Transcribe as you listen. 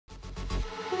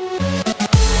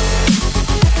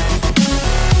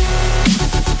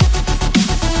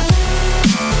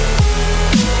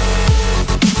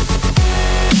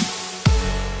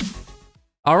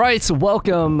Alright,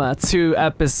 welcome to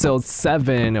episode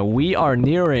 7. We are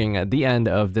nearing the end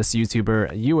of this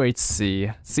YouTuber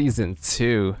UHC season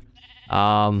 2.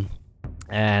 Man,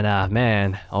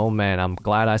 oh man, I'm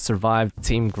glad I survived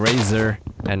Team Grazer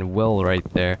and Will right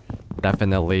there.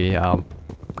 Definitely,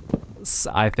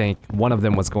 I think one of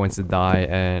them was going to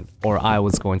die or I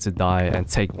was going to die and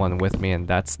take one with me, and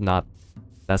that's not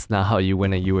how you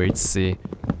win a UHC.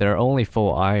 They're only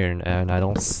full iron, and I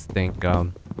don't think,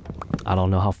 I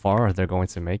don't know how far they're going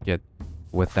to make it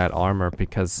with that armor,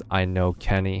 because I know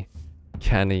Kenny,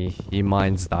 he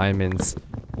mines diamonds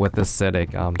with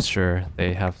acidic. I'm sure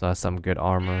they have some good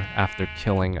armor after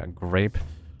killing a grape.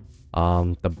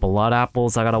 The blood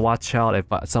apples, I gotta watch out. If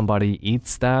somebody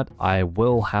eats that, I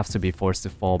will have to be forced to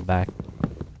fall back.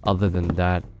 Other than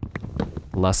that,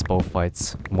 less bow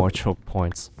fights, more choke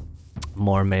points,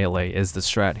 more melee is the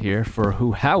strat here for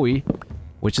Huahwi,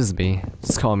 which is me.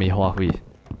 Just call me Huahwi.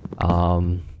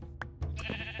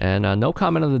 No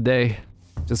comment of the day.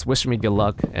 Just wish me good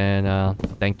luck, and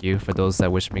thank you for those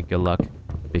that wish me good luck,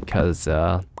 because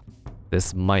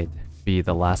this might be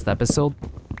the last episode.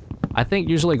 I think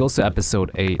usually it goes to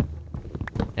episode 8,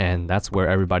 and that's where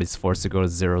everybody's forced to go to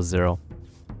 0-0.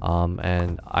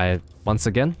 And I, once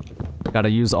again, gotta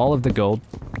use all of the gold,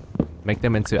 make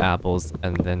them into apples,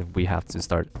 and then we have to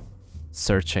start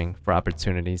searching for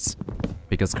opportunities,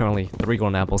 because currently 3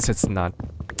 golden apples, it's not...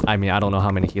 I mean, I don't know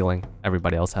how many healing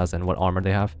everybody else has and what armor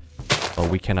they have, but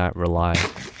we cannot rely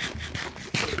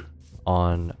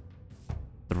on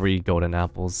 3 golden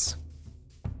apples.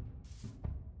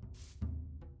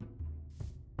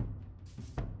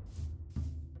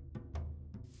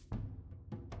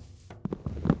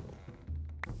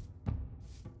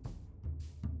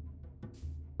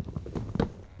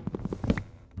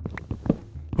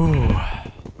 Ooh.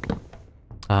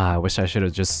 I wish I should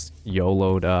have just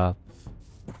YOLO'd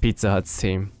Pizza Hut's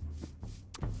team.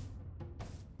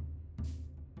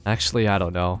 Actually, I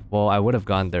don't know. Well, I would have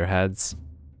gotten their heads.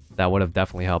 That would have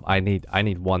definitely helped. I need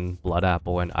 1 blood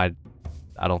apple, and I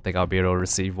don't think I'll be able to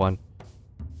receive one.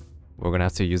 We're gonna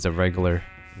have to use a regular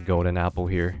golden apple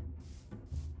here.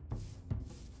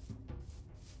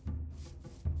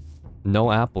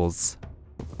 No apples.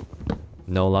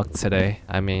 No luck today.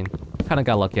 I mean, kind of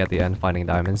got lucky at the end finding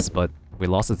diamonds, but we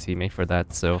lost a teammate for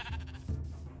that, so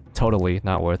totally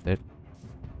not worth it.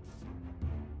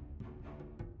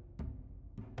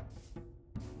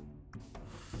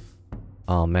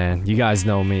 Oh man, you guys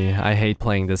know me. I hate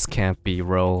playing this campy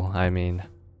role. I mean,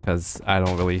 because I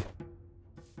don't really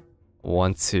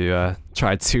want to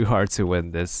try too hard to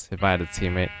win this. If I had a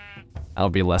teammate, I'll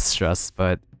be less stressed,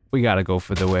 but we gotta go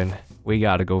for the win. We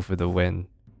gotta go for the win.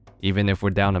 Even if we're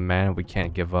down a man, we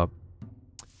can't give up.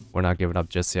 We're not giving up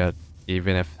just yet.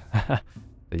 Even if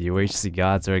the UHC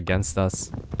gods are against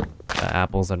us, the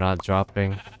apples are not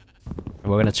dropping.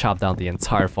 We're gonna chop down the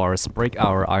entire forest, break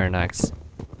our iron axe,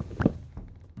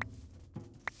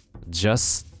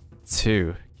 just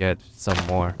to get some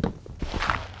more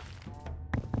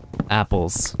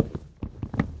apples.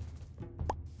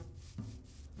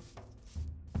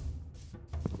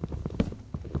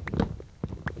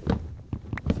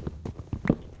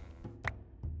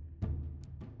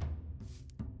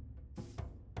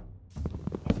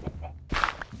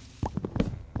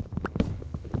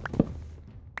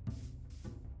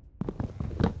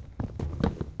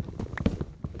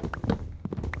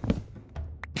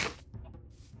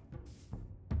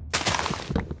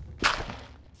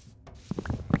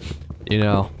 You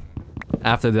know,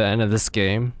 after the end of this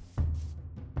game,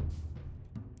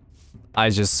 I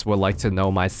just would like to know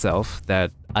myself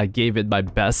that I gave it my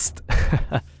best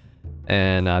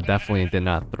and definitely did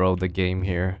not throw the game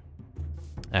here,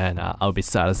 and I'll be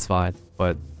satisfied.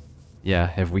 But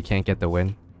yeah, if we can't get the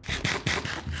win,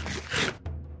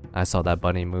 I saw that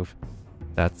bunny move.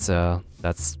 That's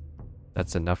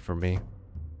enough for me.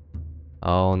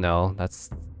 Oh no, that's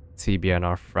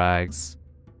TBNR frags.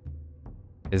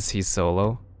 Is he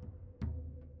solo?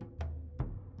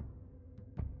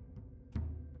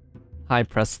 Hi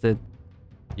Preston.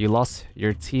 You lost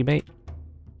your teammate?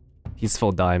 He's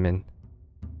full diamond.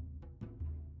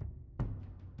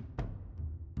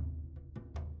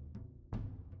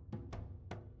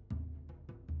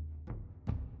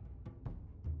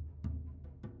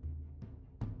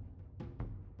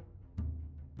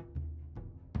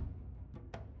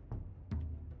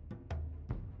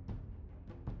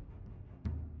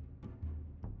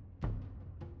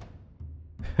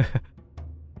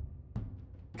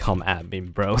 Come at me,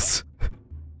 bros.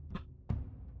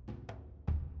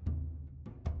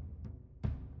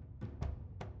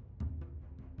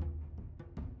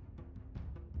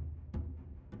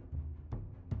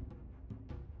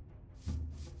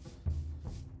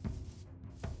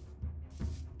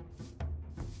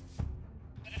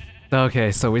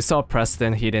 Okay, so we saw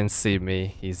Preston. He didn't see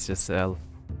me. He's just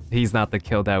he's not the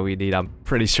kill that we need. I'm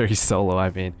pretty sure he's solo. I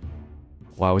mean,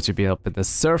 why would you be up in the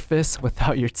surface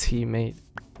without your teammate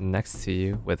next to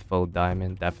you with full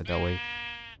diamond? Definitely.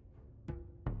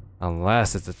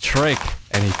 Unless it's a trick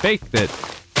and he faked it.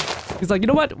 He's like, you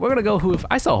know what? We're gonna go hoof.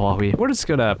 I saw Huahwi. We're just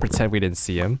gonna pretend we didn't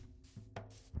see him.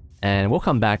 And we'll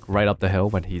come back right up the hill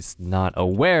when he's not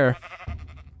aware.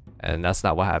 And that's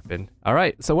not what happened.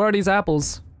 Alright, so where are these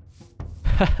apples?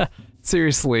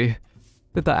 Seriously.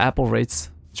 Did the apple rates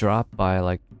drop by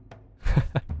like...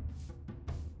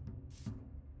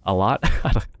 a lot?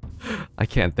 I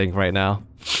can't think right now.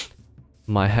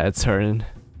 My head's hurting.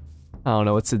 I don't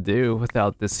know what to do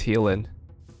without this healing.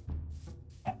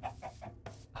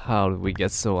 How did we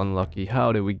get so unlucky?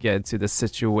 How did we get into this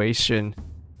situation?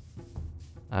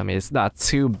 I mean, it's not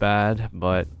too bad,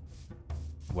 but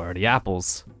where are the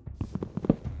apples?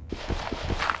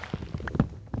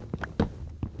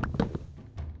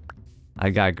 I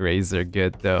got Grazer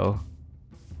good though.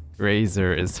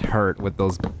 Grazer is hurt with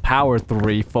those power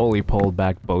 3 fully pulled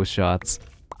back bow shots.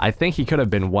 I think he could have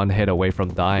been one hit away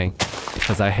from dying,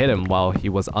 because I hit him while he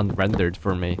was unrendered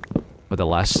for me with the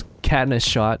last Katniss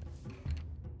shot.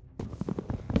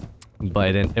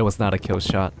 But it was not a kill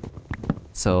shot.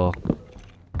 So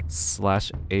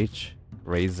 /H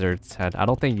Razor's head. I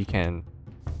don't think you can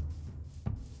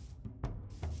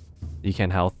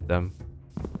health them.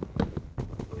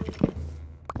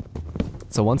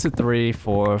 So 1, 2, 3,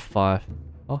 4, 5.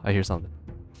 Oh, I hear something.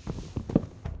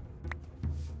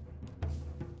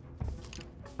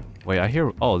 Wait, I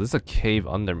hear. Oh, there's a cave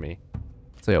under me.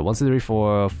 So yeah, 1, 2, 3,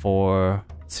 4, 4,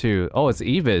 2. Oh, it's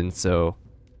even. So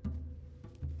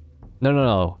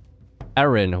no.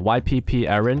 Erin, YPP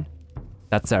Erin.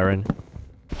 That's Erin.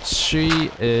 She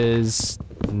is.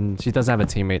 She doesn't have a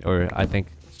teammate, or I think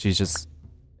she's just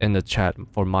in the chat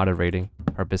for moderating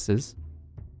purposes.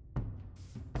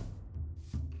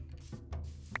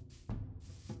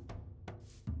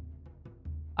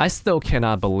 I still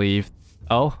cannot believe.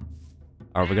 Oh,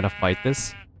 are we gonna fight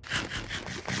this?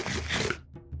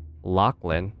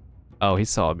 Lachlan. Oh, he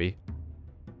saw me.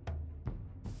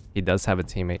 He does have a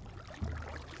teammate.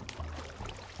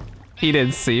 He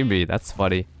didn't see me. That's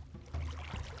funny.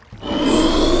 I'm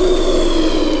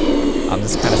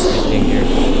just kind of sneaking here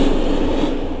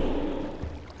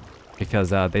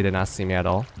because they did not see me at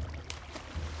all.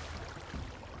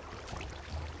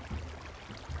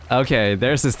 Okay,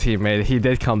 there's his teammate. He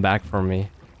did come back for me.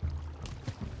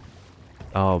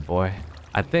 Oh boy.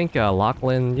 I think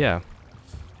Lachlan, yeah.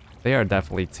 They are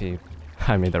definitely team.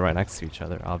 I mean, they're right next to each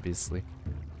other, obviously.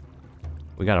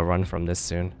 We gotta run from this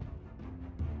soon.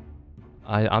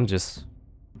 I'm just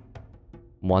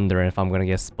wondering if I'm gonna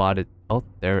get spotted. Oh,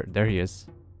 there he is.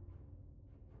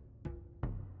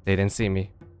 They didn't see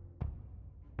me.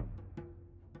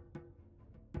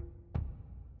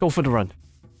 Go for the run.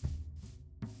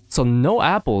 So no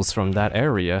apples from that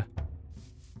area.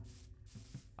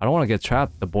 I don't want to get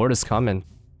trapped. The board is coming.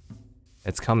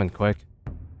 It's coming quick.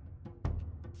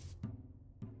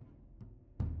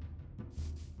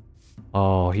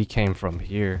 Oh, he came from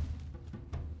here.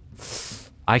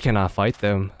 I cannot fight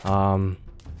them.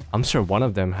 I'm sure one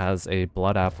of them has a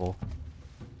blood apple.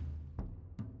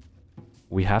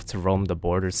 We have to roam the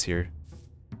borders here.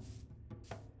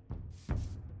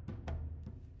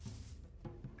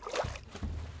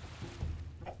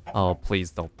 Oh,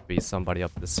 please don't be somebody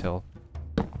up this hill.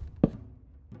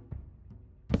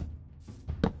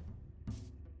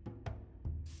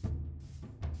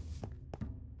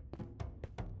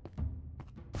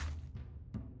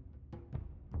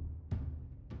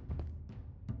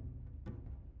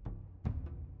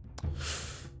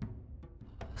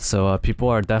 So people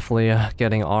are definitely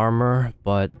getting armor,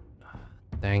 but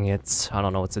dang it, I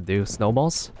don't know what to do.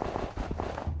 Snowballs?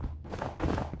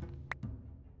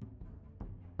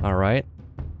 Alright.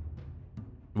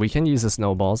 We can use the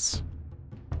snowballs.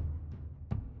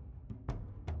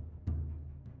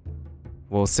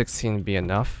 Will 16 be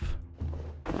enough?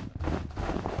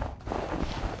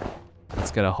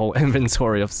 Let's get a whole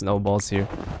inventory of snowballs here.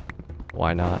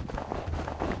 Why not?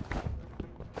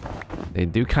 They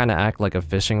do kind of act like a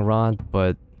fishing rod,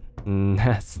 but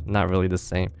that's not really the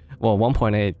same. Well,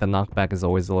 1.8, the knockback is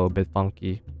always a little bit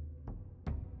funky.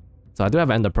 So I do have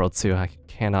Ender Pearl too, I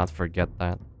cannot forget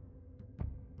that.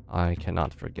 I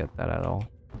cannot forget that at all.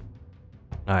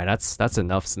 Alright, that's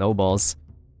enough snowballs.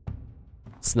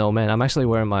 Snowman, I'm actually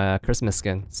wearing my Christmas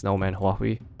skin. Snowman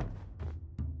Huahwi.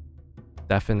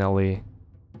 Definitely.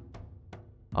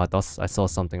 Oh, I saw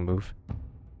something move.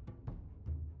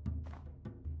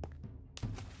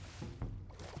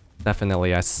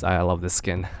 Definitely, I love this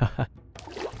skin.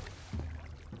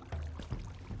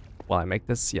 while I make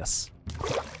this? Yes.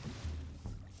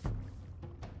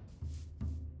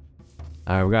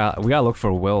 Alright, we gotta look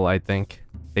for Will, I think.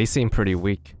 They seem pretty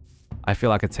weak. I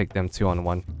feel I could take them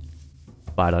 2-on-1.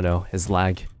 But I don't know, his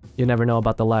lag. You never know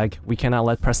about the lag. We cannot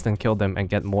let Preston kill them and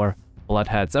get more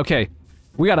bloodheads. Okay,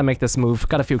 we gotta make this move.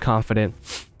 Gotta feel confident.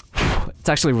 It's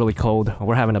actually really cold.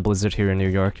 We're having a blizzard here in New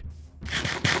York.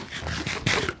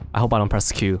 I hope I don't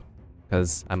press Q,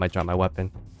 because I might drop my weapon.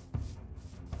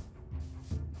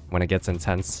 When it gets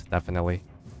intense, definitely.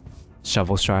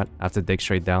 Shovel shot, I have to dig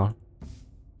straight down.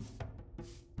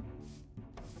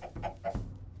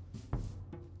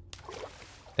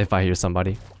 If I hear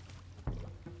somebody.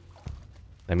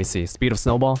 Let me see. Speed of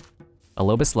snowball. A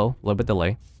little bit slow, a little bit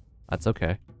delay. That's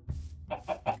okay.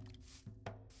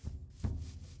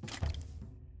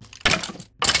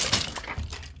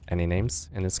 Any names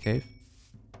in this cave?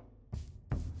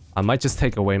 I might just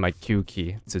take away my Q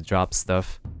key to drop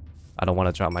stuff. I don't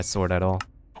want to drop my sword at all.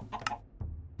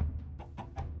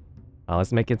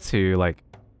 Let's make it to, like,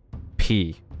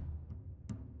 P.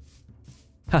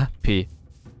 Ha, P.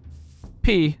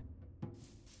 P.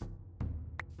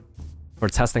 For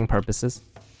testing purposes.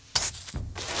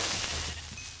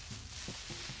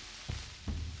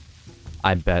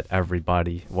 I bet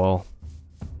everybody, well...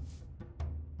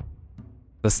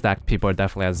 The stacked people are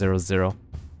definitely at 0-0.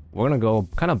 We're gonna go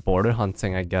kind of border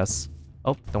hunting, I guess.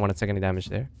 Oh, don't want to take any damage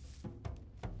there.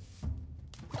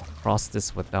 Cross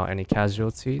this without any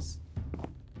casualties.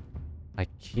 I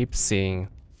keep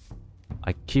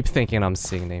thinking I'm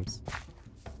seeing names.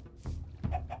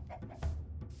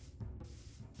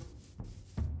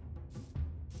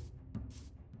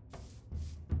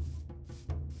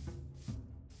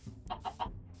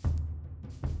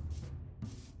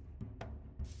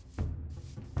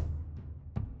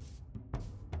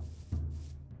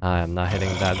 I am not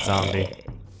hitting that zombie.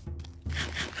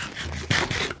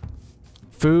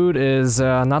 Food is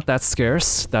not that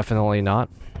scarce. Definitely not.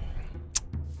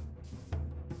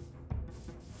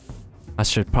 I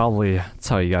should probably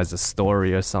tell you guys a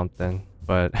story or something,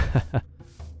 but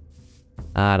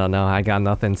I don't know. I got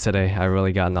nothing today. I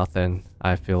really got nothing.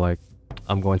 I feel like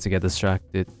I'm going to get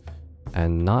distracted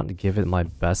and not give it my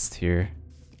best here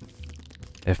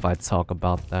if I talk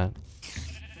about that.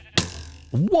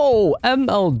 Whoa,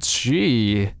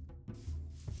 MLG!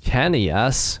 Kenny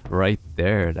S right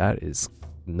there. That is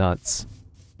nuts.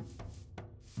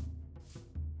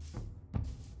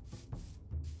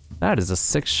 That is a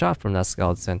sick shot from that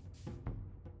skeleton.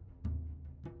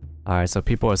 Alright, so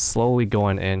people are slowly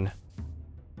going in.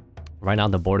 Right now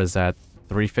the board is at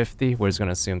 350. We're just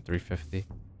gonna assume 350.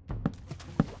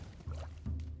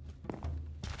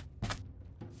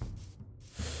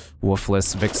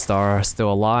 Wolfless Vicstar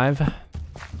still alive.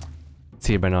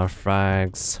 T-Bernard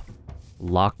frags.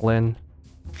 Lachlan.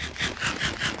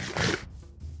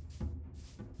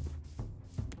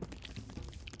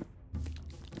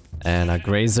 And a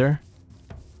Grazer.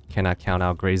 Cannot count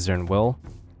out Grazer and Will.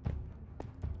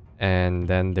 And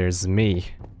then there's me.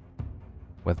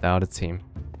 Without a team.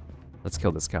 Let's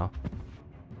kill this cow.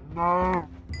 No.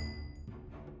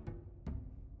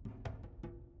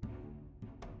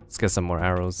 Let's get some more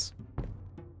arrows.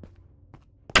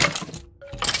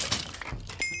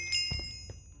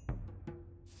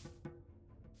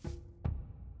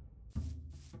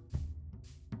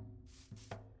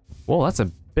 Whoa, that's a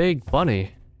big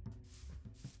bunny.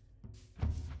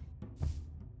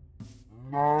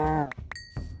 No.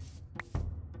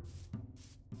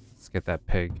 Let's get that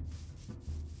pig.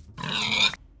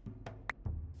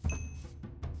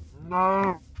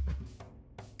 No.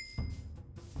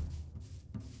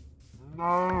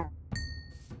 No.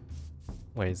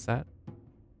 Wait, is that?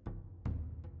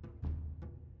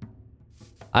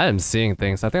 I am seeing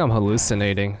things. I think I'm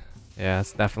hallucinating. Yeah,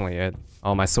 that's definitely it.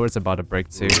 Oh, my sword's about to break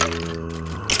too.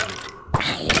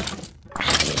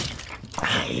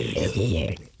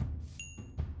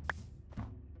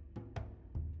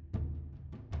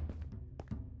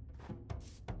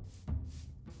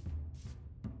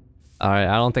 Alright,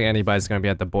 I don't think anybody's gonna be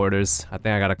at the borders. I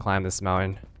think I gotta climb this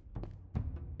mountain.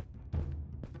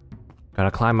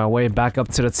 Gotta climb my way back up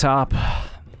to the top.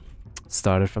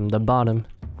 Started from the bottom.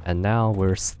 And now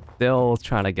we're still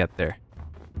trying to get there.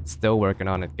 Still working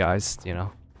on it, guys, you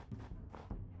know.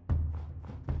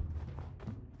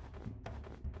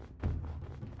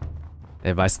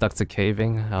 If I stuck to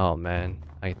caving, oh man,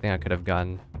 I think I could have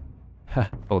gotten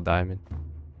full diamond.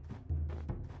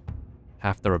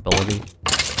 Half their ability.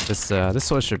 This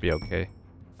sword should be okay.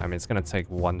 I mean, it's gonna take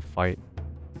one fight.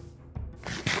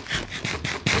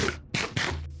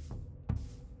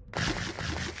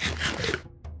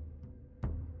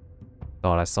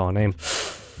 Thought I saw a name.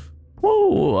 Woo!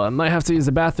 Ooh, I might have to use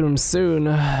the bathroom soon.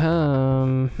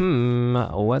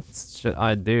 What should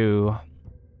I do?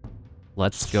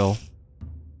 Let's go.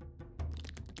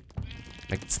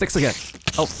 Make it sticks again.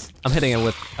 Oh, I'm hitting it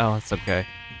with... Oh, it's okay.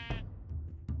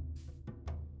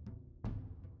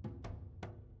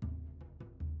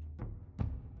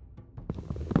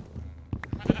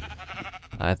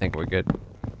 I think we're good.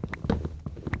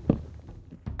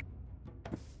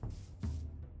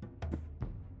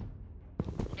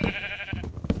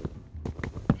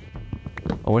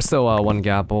 Oh, we're still one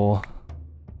gapple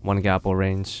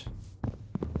range.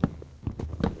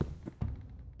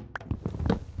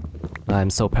 I'm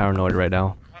so paranoid right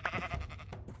now.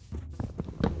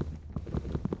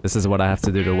 This is what I have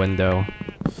to do to window.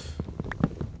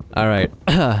 Alright,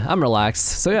 I'm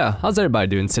relaxed. So yeah, how's everybody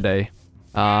doing today?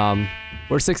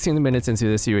 We're 16 minutes into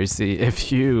this UHC.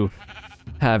 If you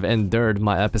have endured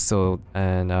my episode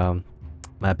and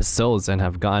my episodes and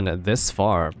have gone this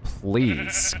far,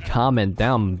 please comment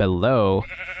down below.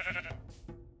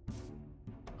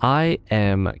 I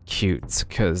am cute,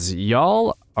 cause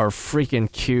y'all are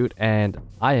freaking cute, and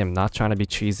I am not trying to be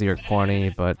cheesy or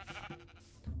corny, but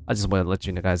I just want to let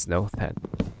you guys know that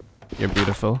you're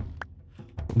beautiful.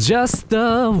 Just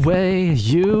the way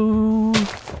you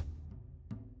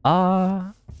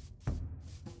are.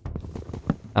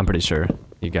 I'm pretty sure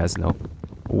you guys know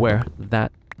where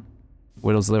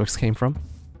those lyrics came from.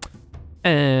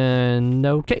 And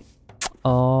okay.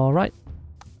 Alright.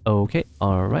 Okay,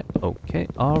 alright, okay,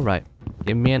 alright.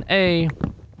 Give me an A.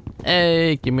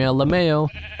 A, give me a LeMayo.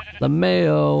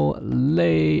 LeMayo,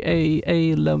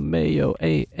 A, LeMayo,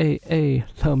 A,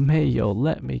 LeMayo.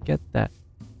 Let me get that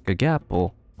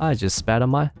gapple. I just spat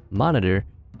on my monitor.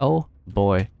 Oh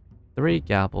boy. 3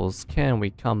 gapples. Can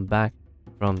we come back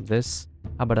from this?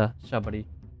 Habada,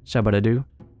 shabada do.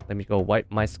 Let me go wipe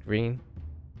my screen.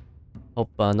 Hope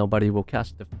nobody will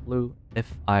catch the flu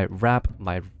if I rap.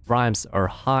 My rhymes are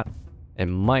hot. It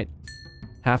might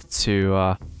have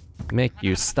to make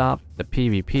you stop the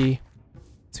PvP.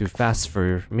 Too fast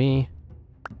for me.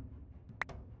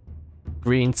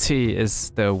 Green tea is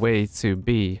the way to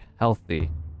be healthy.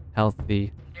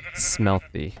 Healthy,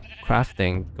 smelty.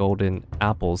 Crafting golden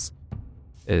apples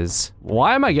is...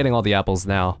 Why am I getting all the apples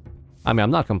now? I mean,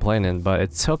 I'm not complaining, but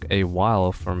it took a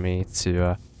while for me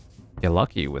to get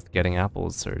lucky with getting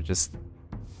apples, or just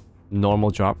normal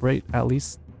drop rate at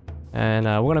least. And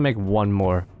we're gonna make one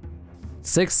more.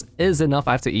 6 is enough.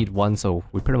 I have to eat 1, so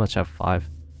we pretty much have 5.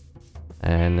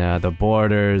 And the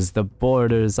borders,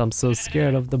 I'm so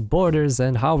scared of the borders.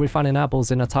 And how are we finding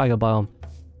apples in a taiga biome?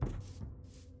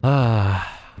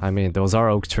 I mean, those are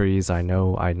oak trees, I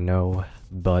know,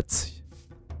 but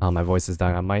my voice is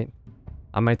dying.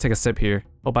 I might take a sip here.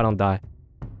 Hope I don't die.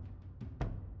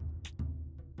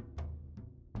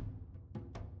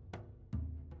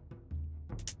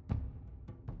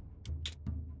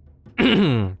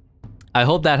 I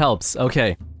hope that helps.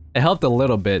 Okay, it helped a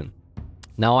little bit.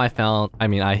 Now I sound a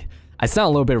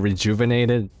little bit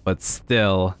rejuvenated, but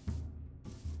still,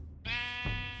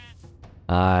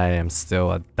 I am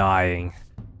still a dying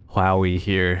Huahwi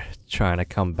here, trying to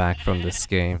come back from this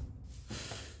game.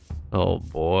 Oh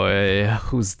boy,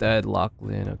 who's dead?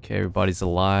 Lachlan. Okay, everybody's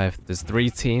alive. There's 3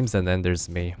 teams and then there's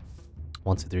me.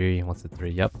 1, 2, 3, 1, 2, 3.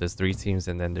 Yep, there's 3 teams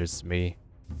and then there's me.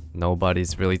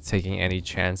 Nobody's really taking any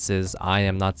chances. I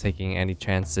am not taking any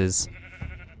chances.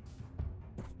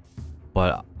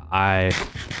 But I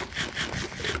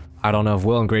don't know if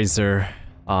Will and Grazer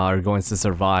are going to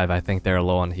survive. I think they're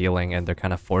low on healing and they're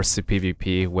kind of forced to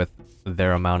PvP with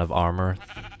their amount of armor.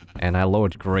 And I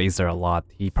lowered Grazer a lot.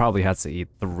 He probably had to eat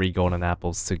 3 golden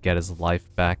apples to get his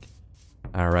life back.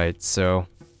 Alright, so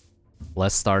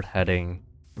let's start heading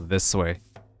this way.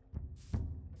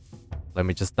 Let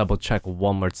me just double check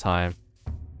one more time.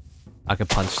 I can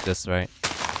punch this, right?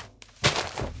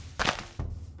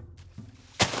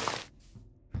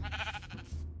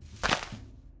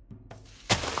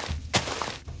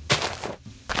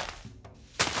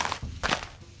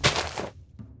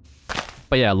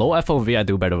 But yeah, low FOV I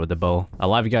do better with the bow. A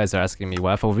lot of you guys are asking me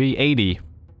what FOV? 80.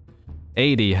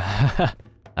 80.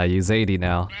 I use 80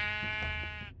 now.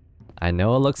 I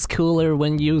know it looks cooler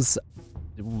when you use...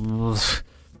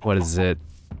 What is it?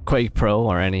 Quake Pro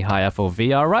or any high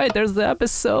FOV. Alright, there's the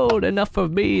episode. Enough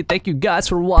of me. Thank you guys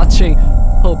for watching.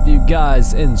 Hope you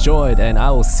guys enjoyed, and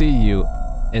I will see you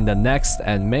in the next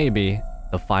and maybe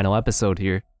the final episode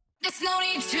here. There's no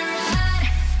need to